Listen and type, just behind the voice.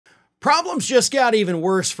Problems just got even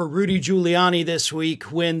worse for Rudy Giuliani this week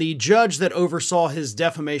when the judge that oversaw his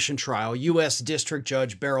defamation trial, U.S. District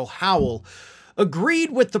Judge Beryl Howell, agreed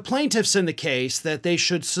with the plaintiffs in the case that they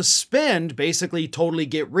should suspend, basically totally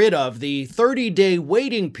get rid of, the 30-day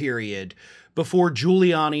waiting period before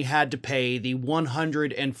Giuliani had to pay the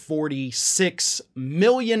 $146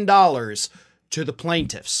 million to the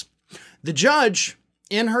plaintiffs. The judge,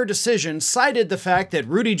 in her decision, cited the fact that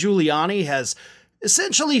Rudy Giuliani has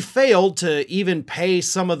essentially failed to even pay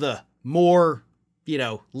some of the more,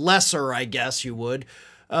 lesser, I guess you would,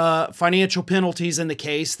 financial penalties in the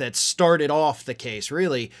case that started off the case,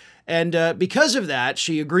 really. And because of that,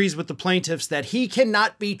 she agrees with the plaintiffs that he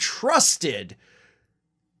cannot be trusted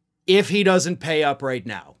if he doesn't pay up right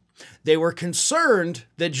now. They were concerned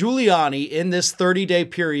that Giuliani, in this 30-day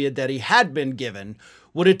period that he had been given,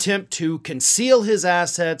 would attempt to conceal his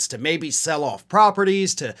assets, to maybe sell off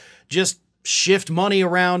properties, to just shift money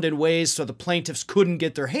around in ways so the plaintiffs couldn't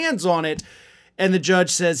get their hands on it. And the judge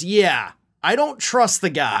says, yeah, I don't trust the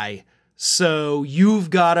guy, so you've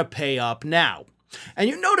got to pay up now. And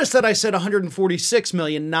you notice that I said 146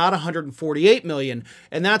 million, not 148 million.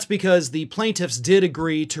 And that's because the plaintiffs did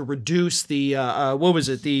agree to reduce the,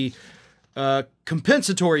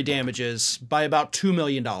 compensatory damages by about $2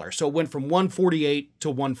 million. So it went from 148 to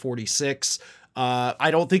 146.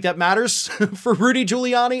 I don't think that matters for Rudy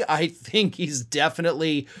Giuliani. I think he's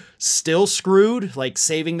definitely still screwed. Like,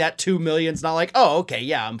 saving that $2 million is not like, oh, okay,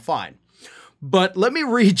 yeah, I'm fine. But let me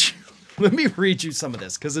read you some of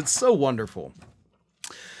this because it's so wonderful.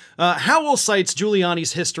 Howell cites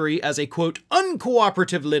Giuliani's history as a, quote,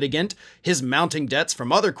 uncooperative litigant, his mounting debts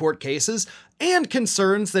from other court cases, and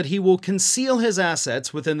concerns that he will conceal his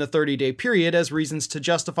assets within the 30-day period as reasons to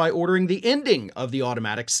justify ordering the ending of the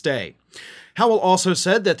automatic stay. Howell also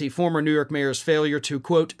said that the former New York mayor's failure to,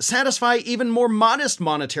 quote, satisfy even more modest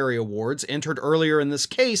monetary awards entered earlier in this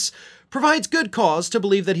case provides good cause to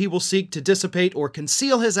believe that he will seek to dissipate or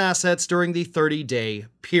conceal his assets during the 30-day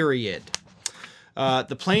period.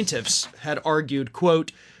 The plaintiffs had argued,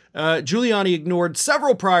 quote, Giuliani ignored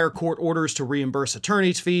several prior court orders to reimburse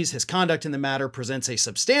attorney's fees. His conduct in the matter presents a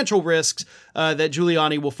substantial risk that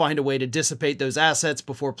Giuliani will find a way to dissipate those assets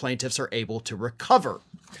before plaintiffs are able to recover.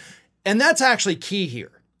 And that's actually key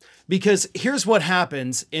here, because here's what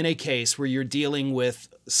happens in a case where you're dealing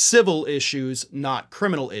with civil issues, not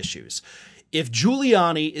criminal issues. If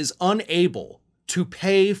Giuliani is unable to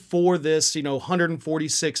pay for this,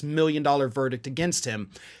 $146 million verdict against him,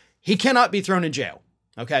 he cannot be thrown in jail.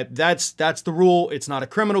 Okay, that's the rule. It's not a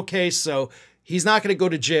criminal case, so he's not going to go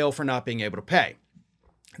to jail for not being able to pay.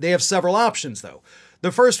 They have several options, though.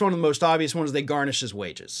 The first one, the most obvious one, is they garnish his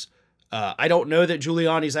wages. I don't know that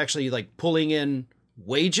Giuliani's actually pulling in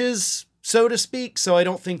wages, so to speak, so I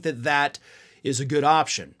don't think that that is a good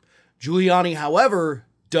option. Giuliani, however,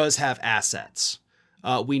 does have assets.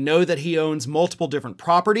 We know that he owns multiple different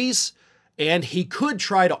properties, and he could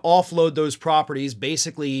try to offload those properties,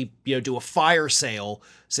 basically, do a fire sale,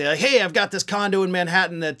 say like, hey, I've got this condo in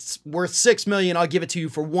Manhattan that's worth $6 million, I'll give it to you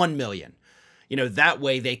for $1 million. That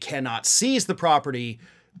way they cannot seize the property,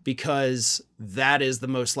 because that is the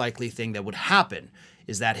most likely thing that would happen,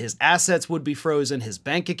 is that his assets would be frozen, his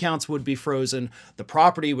bank accounts would be frozen, the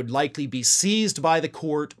property would likely be seized by the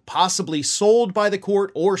court, possibly sold by the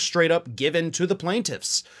court, or straight up given to the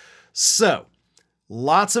plaintiffs. So,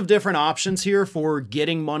 lots of different options here for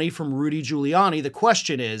getting money from Rudy Giuliani. The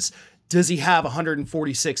question is, does he have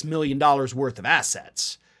 $146 million worth of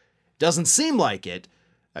assets? Doesn't seem like it.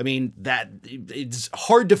 I mean, it's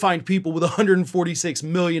hard to find people with $146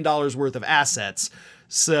 million worth of assets.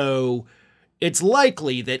 So it's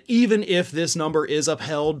likely that even if this number is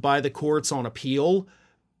upheld by the courts on appeal,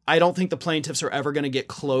 I don't think the plaintiffs are ever going to get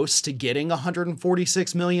close to getting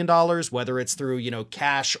 $146 million, whether it's through,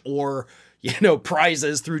 cash or,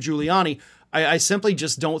 prizes through Giuliani. I simply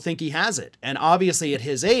just don't think he has it. And obviously at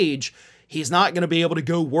his age, he's not going to be able to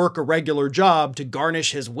go work a regular job to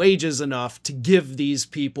garnish his wages enough to give these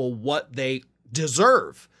people what they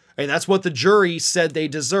deserve. I mean, that's what the jury said they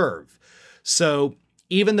deserve. So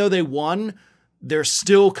even though they won, they're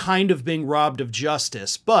still kind of being robbed of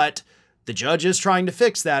justice. But the judge is trying to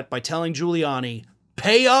fix that by telling Giuliani,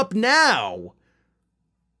 pay up now,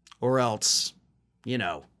 or else, you're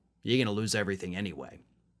going to lose everything anyway.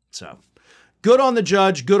 So good on the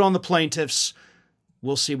judge, good on the plaintiffs.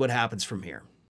 We'll see what happens from here.